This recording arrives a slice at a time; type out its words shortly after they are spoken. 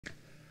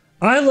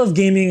I love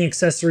gaming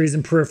accessories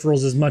and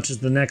peripherals as much as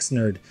the next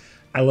nerd.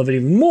 I love it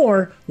even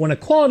more when a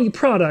quality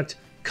product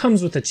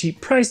comes with a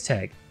cheap price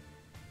tag.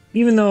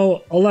 Even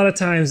though a lot of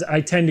times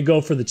I tend to go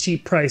for the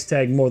cheap price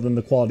tag more than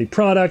the quality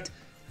product,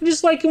 I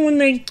just like it when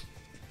they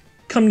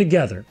come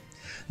together.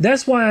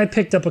 That's why I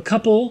picked up a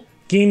couple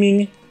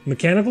gaming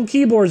mechanical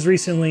keyboards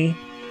recently,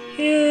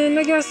 and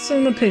I got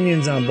some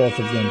opinions on both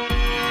of them.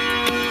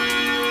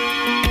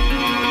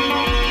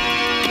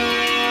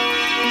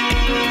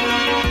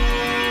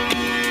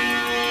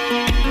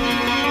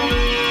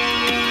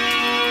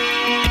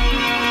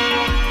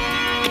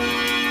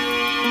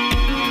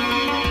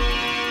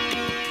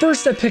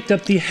 First, I picked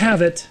up the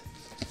Havit,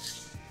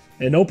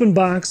 an open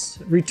box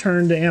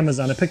returned to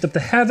Amazon. I picked up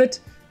the Havit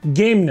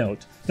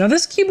GameNote. Now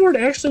this keyboard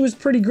actually was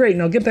pretty great,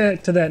 and I'll get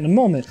back to that in a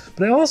moment,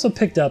 but I also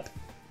picked up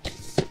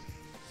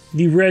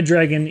the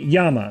Redragon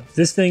Yama.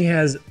 This thing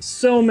has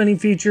so many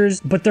features,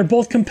 but they're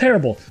both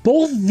comparable.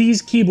 Both of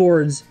these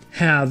keyboards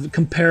have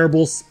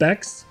comparable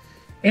specs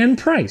and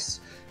price.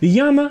 The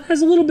Yama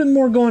has a little bit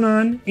more going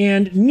on,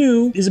 and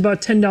new is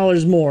about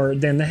 $10 more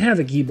than the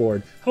Havit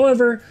keyboard.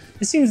 However,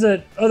 it seems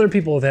that other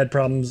people have had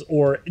problems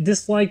or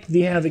disliked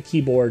the Havit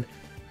keyboard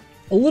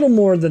a little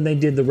more than they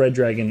did the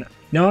Redragon.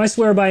 Now, I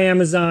swear by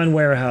Amazon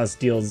warehouse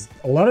deals.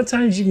 A lot of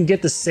times you can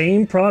get the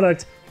same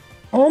product,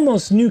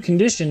 almost new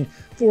condition,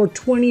 for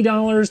 $20,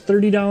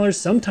 $30.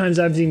 Sometimes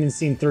I've even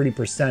seen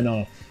 30%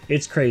 off.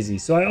 It's crazy.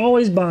 So I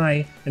always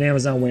buy an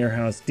Amazon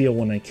warehouse deal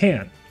when I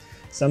can.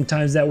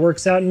 Sometimes that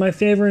works out in my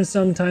favor and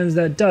sometimes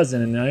that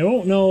doesn't. And I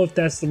don't know if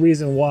that's the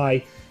reason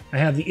why I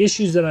have the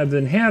issues that I've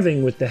been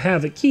having with the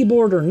Havit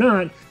keyboard or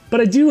not, but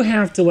I do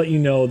have to let you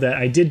know that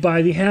I did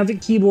buy the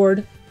Havit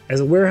keyboard as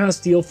a warehouse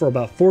deal for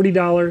about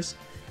 $40,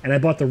 and I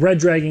bought the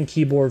Redragon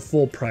keyboard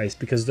full price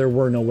because there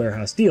were no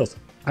warehouse deals.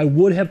 I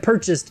would have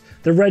purchased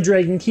the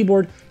Redragon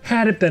keyboard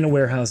had it been a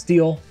warehouse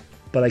deal,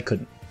 but I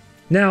couldn't.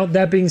 Now,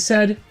 that being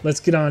said, let's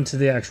get on to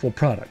the actual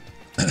product.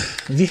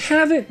 The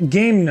Havit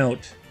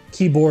GameNote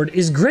keyboard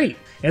is great.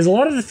 It has a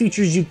lot of the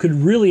features you could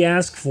really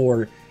ask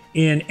for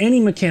in any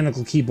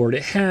mechanical keyboard.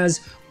 It has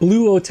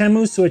blue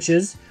Otemu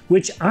switches,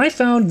 which I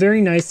found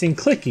very nice and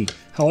clicky.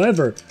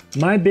 However,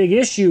 my big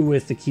issue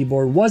with the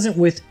keyboard wasn't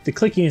with the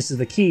clickiness of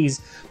the keys,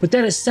 but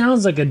that it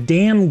sounds like a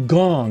damn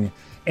gong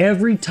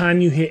every time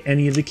you hit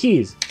any of the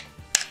keys.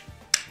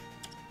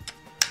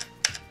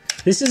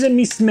 This isn't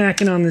me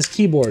smacking on this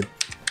keyboard.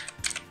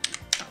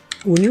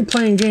 When you're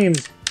playing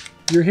games,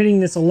 you're hitting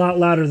this a lot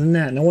louder than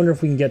that, and I wonder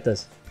if we can get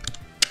this.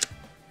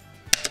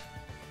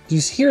 Do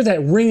you hear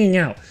that ringing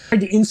out? I had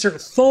to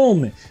insert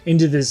foam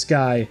into this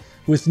guy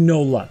with no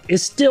luck. It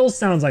still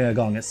sounds like a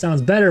gong. It sounds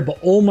better, but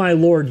oh my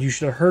lord, you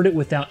should have heard it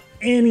without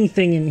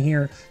anything in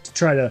here to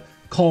try to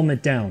calm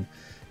it down.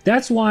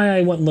 That's why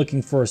I went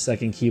looking for a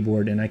second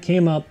keyboard, and I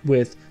came up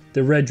with the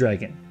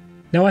Redragon.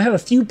 Now, I have a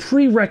few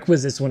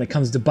prerequisites when it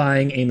comes to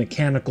buying a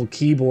mechanical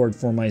keyboard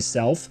for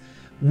myself.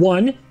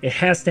 1, it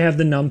has to have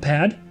the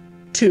numpad.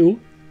 2,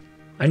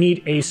 I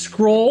need a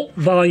scroll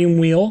volume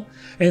wheel.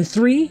 And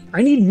 3,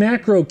 I need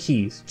macro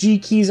keys, G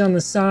keys on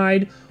the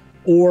side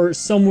or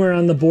somewhere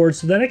on the board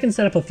so that I can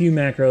set up a few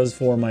macros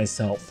for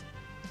myself.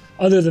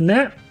 Other than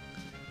that,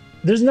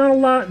 there's not a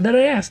lot that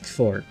I asked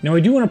for. Now,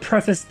 I do want to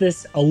preface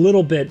this a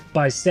little bit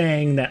by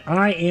saying that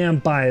I am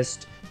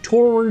biased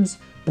towards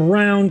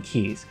brown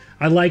keys.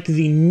 I like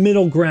the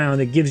middle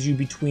ground that gives you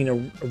between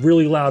a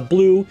really loud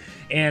blue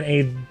and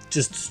a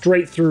just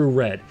straight through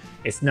red.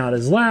 It's not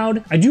as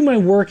loud. I do my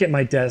work at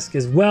my desk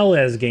as well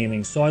as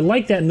gaming, so I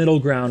like that middle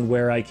ground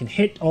where I can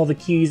hit all the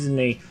keys and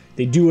they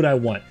do what I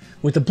want.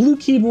 With the blue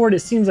keyboard,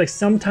 it seems like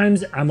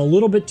sometimes I'm a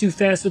little bit too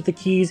fast with the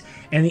keys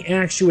and the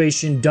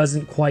actuation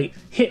doesn't quite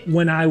hit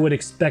when I would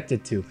expect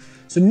it to.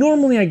 So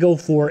normally I go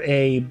for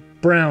a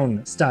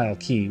brown style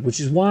key,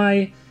 which is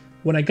why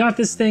when I got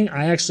this thing,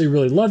 I actually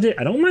really loved it.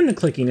 I don't mind the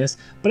clickiness,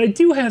 but I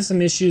do have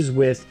some issues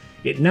with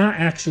it not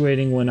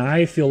actuating when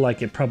I feel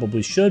like it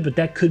probably should, but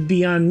that could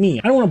be on me.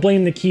 I don't want to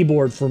blame the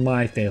keyboard for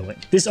my failing.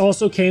 This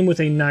also came with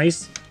a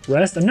nice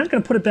rest. I'm not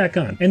going to put it back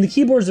on. And the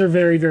keyboards are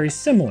very, very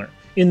similar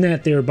in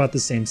that they're about the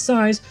same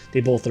size.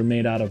 They both are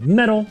made out of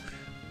metal,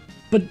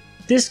 but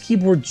this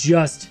keyboard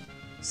just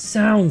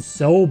sounds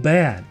so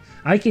bad.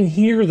 I can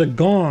hear the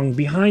gong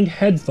behind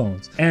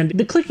headphones. And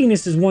the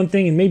clickiness is one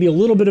thing, and maybe a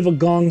little bit of a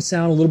gong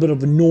sound, a little bit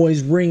of a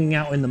noise ringing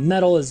out in the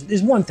metal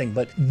is one thing,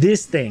 but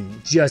this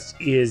thing just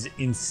is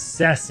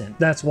incessant.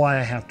 That's why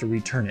I have to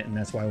return it, and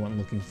that's why I went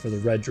looking for the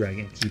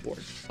Redragon keyboard.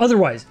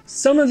 Otherwise,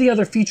 some of the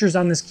other features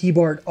on this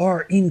keyboard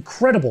are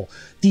incredible.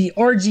 The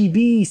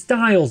RGB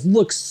styles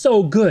look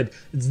so good.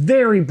 It's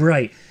very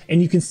bright,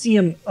 and you can see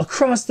them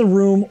across the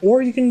room,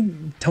 or you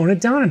can tone it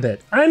down a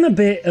bit. I'm a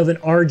bit of an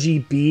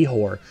RGB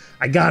whore.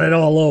 I got it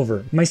all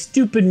over. My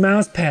stupid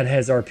mouse pad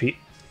has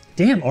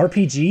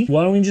RPG?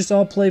 Why don't we just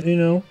all play,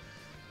 Final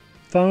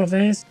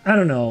Fantasy? I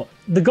don't know.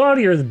 The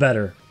gaudier the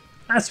better.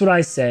 That's what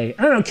I say.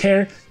 I don't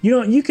care.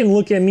 You can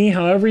look at me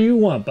however you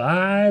want, but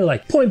I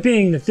like. Point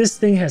being that this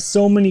thing has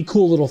so many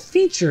cool little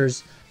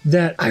features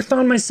that I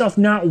found myself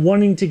not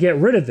wanting to get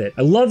rid of it.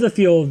 I love the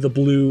feel of the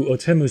blue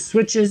Otemu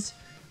switches.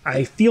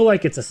 I feel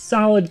like it's a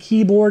solid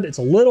keyboard. It's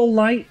a little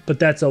light, but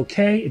that's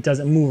okay. It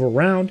doesn't move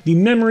around. The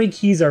memory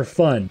keys are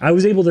fun. I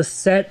was able to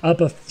set up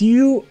a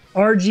few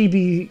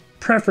RGB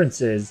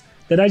preferences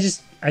that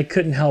I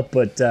couldn't help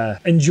but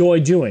enjoy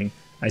doing.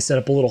 I set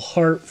up a little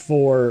heart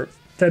for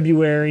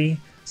February,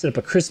 set up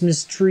a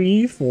Christmas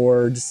tree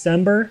for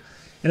December,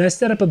 and I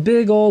set up a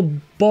big old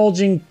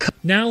bulging.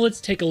 Now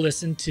let's take a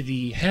listen to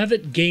the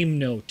Havit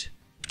GameNote.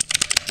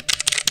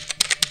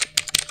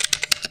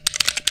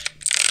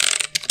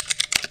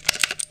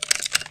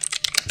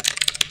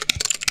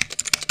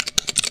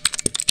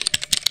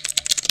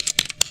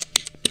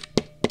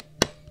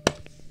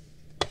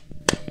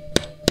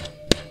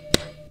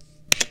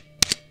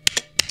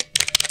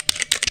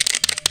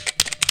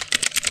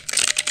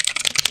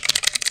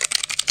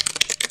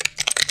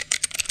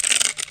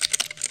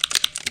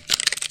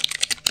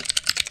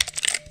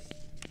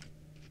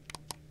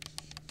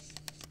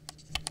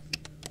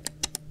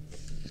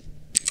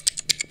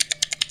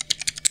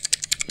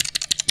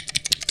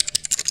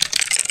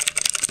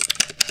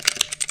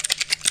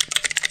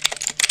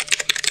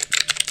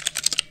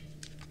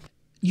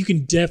 You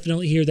can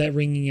definitely hear that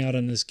ringing out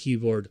on this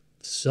keyboard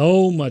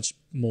so much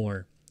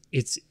more.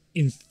 It's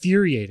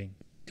infuriating.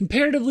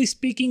 Comparatively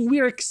speaking, we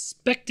are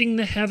expecting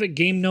the Havit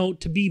GameNote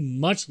to be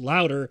much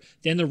louder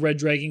than the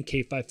Redragon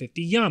K550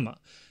 Yama.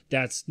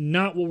 That's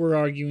not what we're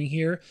arguing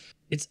here.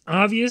 It's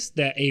obvious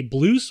that a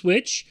blue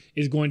switch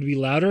is going to be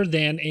louder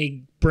than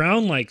a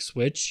brown-like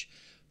switch,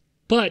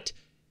 but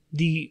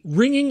the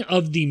ringing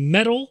of the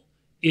metal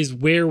is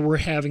where we're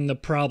having the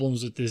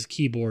problems with this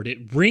keyboard.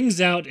 It rings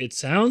out, it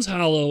sounds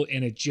hollow,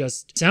 and it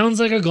just sounds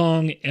like a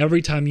gong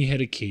every time you hit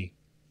a key.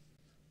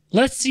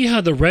 Let's see how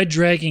the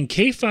Redragon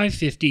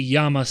K550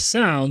 Yama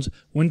sounds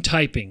when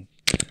typing.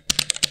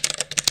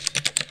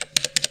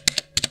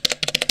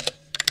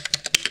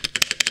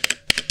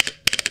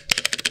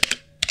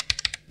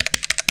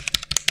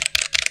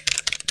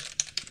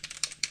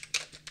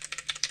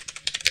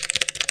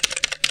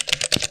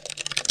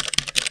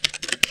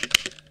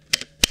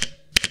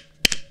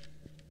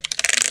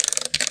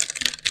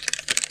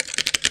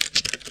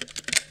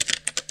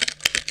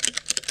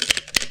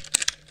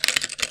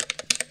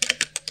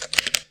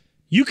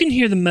 You can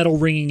hear the metal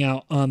ringing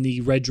out on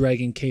the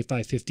Redragon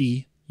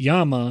K550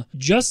 Yama,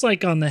 just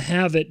like on the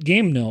Havit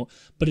GameNote,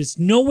 but it's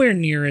nowhere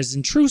near as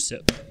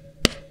intrusive.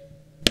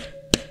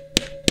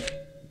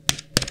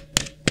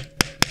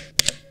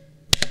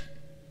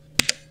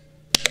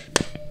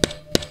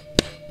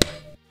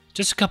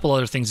 Just a couple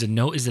other things to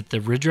note is that the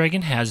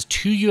Redragon has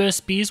 2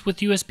 USBs with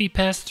USB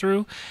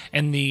pass-through,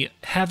 and the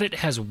Havit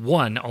has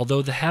 1.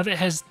 Although the Havit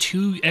has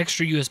 2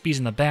 extra USBs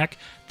in the back,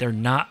 they're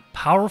not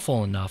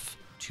powerful enough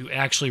to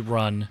actually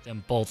run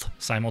them both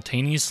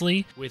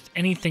simultaneously with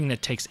anything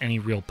that takes any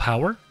real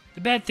power.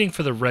 The bad thing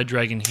for the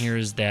Redragon here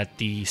is that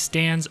the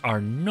stands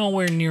are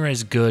nowhere near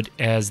as good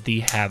as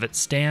the Havit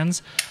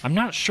stands. I'm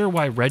not sure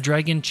why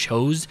Redragon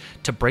chose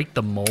to break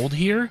the mold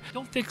here.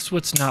 Don't fix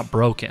what's not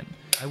broken.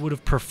 I would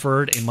have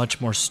preferred a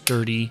much more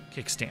sturdy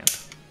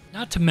kickstand.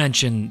 Not to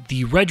mention,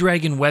 the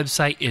Redragon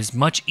website is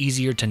much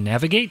easier to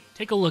navigate.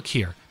 Take a look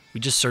here. We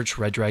just search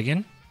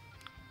Redragon,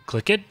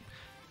 click it,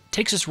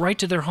 takes us right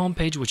to their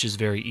homepage, which is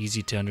very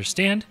easy to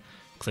understand.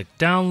 Click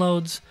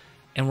downloads,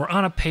 and we're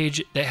on a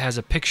page that has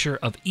a picture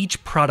of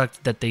each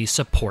product that they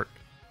support.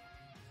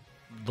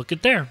 Look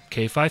at there,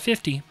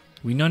 K550.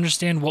 We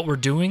understand what we're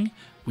doing.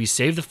 We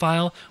save the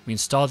file, we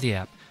install the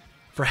app.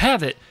 For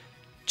Havit,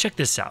 check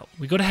this out.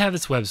 We go to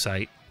Havit's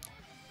website,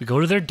 we go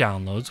to their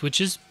downloads, which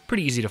is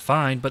pretty easy to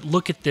find, but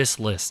look at this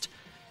list.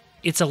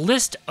 It's a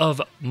list of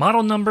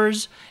model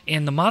numbers,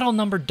 and the model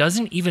number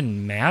doesn't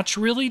even match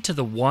really to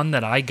the one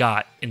that I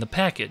got in the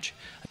package.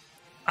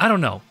 I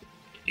don't know,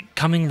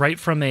 coming right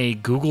from a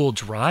Google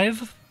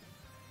Drive?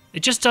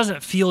 It just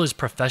doesn't feel as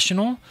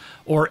professional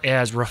or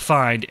as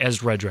refined as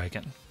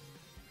Redragon.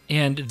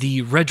 And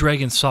the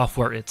Redragon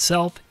software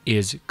itself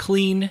is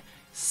clean,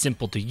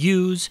 simple to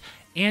use,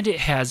 and it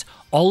has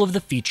all of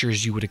the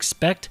features you would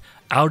expect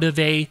out of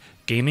a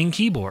gaming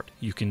keyboard.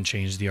 You can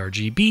change the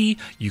RGB,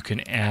 you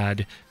can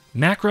add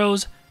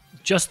macros,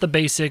 just the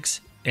basics,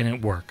 and it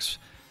works.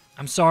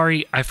 I'm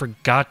sorry, I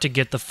forgot to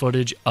get the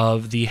footage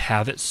of the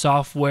Havit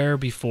software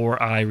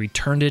before I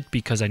returned it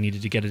because I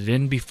needed to get it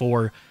in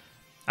before,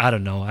 I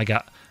don't know,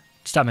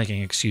 stop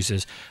making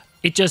excuses.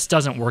 It just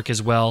doesn't work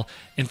as well.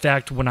 In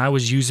fact, when I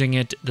was using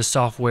it, the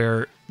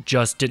software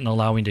just didn't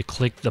allow me to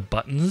click the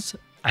buttons.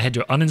 I had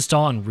to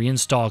uninstall and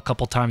reinstall a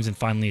couple times, and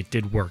finally it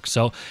did work.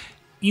 So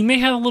you may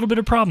have a little bit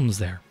of problems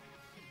there.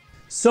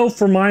 So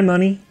for my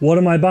money, what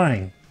am I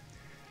buying?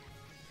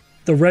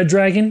 The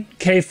Redragon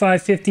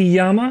K550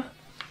 Yama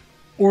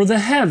or the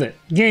Havit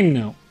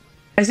GameNote?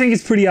 I think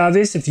it's pretty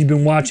obvious if you've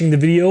been watching the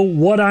video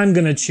what I'm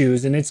going to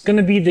choose, and it's going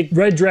to be the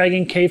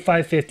Redragon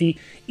K550,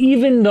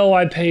 even though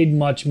I paid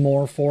much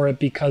more for it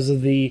because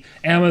of the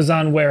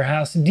Amazon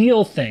warehouse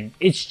deal thing.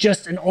 It's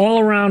just an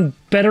all-around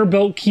better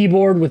built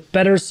keyboard with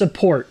better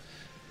support.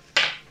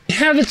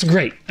 Havit's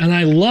great, and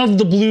I love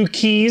the blue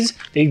keys.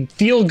 They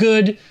feel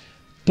good,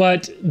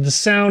 but the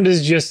sound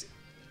is just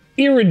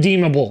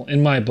irredeemable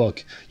in my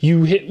book.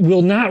 You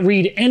will not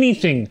read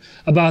anything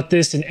about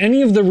this in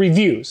any of the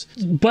reviews.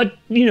 But,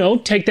 you know,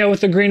 take that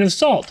with a grain of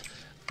salt.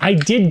 I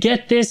did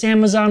get this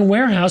Amazon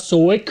warehouse,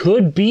 so it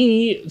could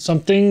be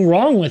something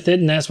wrong with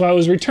it, and that's why it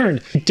was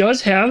returned. It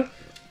does have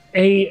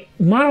a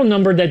model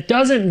number that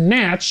doesn't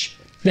match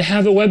the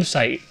Havit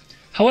website.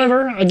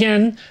 However,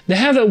 again, the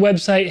Havit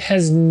website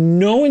has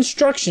no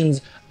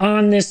instructions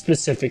on this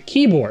specific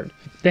keyboard.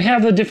 They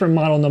have a different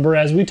model number,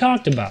 as we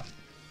talked about.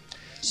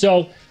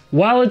 So,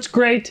 while it's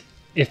great,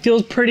 it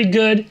feels pretty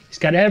good, it's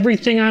got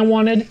everything I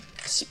wanted,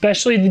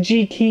 especially the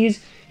G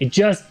keys, it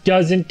just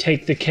doesn't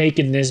take the cake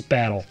in this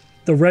battle.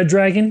 The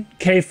Redragon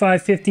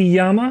K550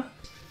 Yama.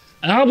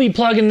 I'll be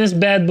plugging this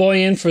bad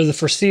boy in for the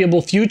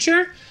foreseeable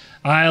future.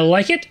 I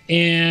like it,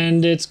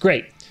 and it's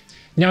great.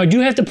 Now, I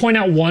do have to point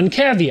out one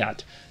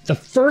caveat. The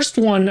first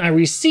one I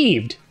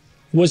received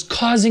was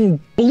causing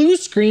blue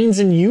screens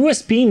and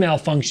USB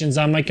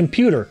malfunctions on my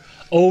computer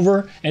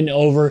over and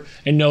over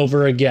and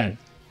over again.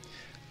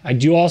 I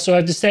do also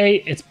have to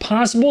say it's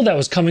possible that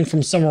was coming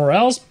from somewhere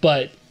else,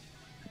 but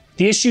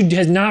the issue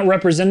has not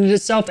represented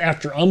itself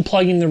after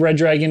unplugging the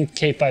Redragon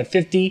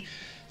K550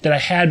 that I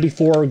had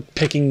before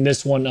picking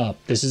this one up.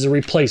 This is a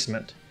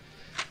replacement.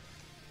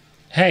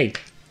 Hey,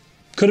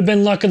 could have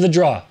been luck of the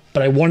draw,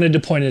 but I wanted to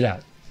point it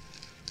out.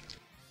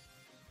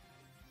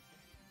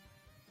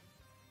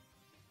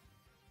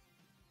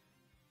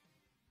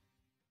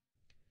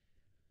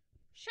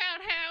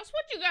 ShoutHouse,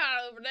 what you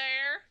got over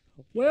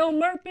there? Well,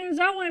 Merpins,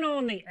 I went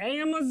on the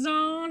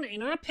Amazon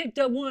and I picked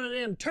up one of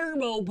them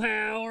turbo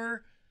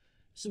power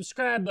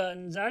subscribe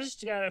buttons. I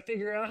just gotta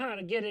figure out how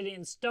to get it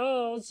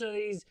installed so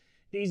these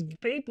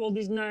people,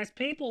 these nice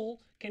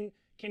people, can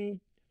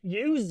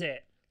use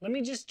it. Let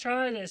me just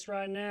try this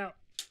right now.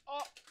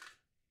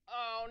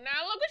 Oh,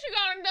 now look what you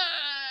gone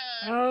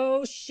done.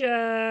 Oh,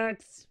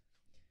 shucks.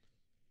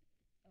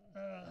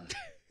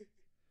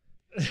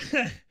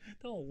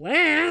 Don't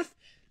laugh.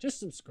 Just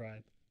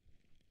subscribe.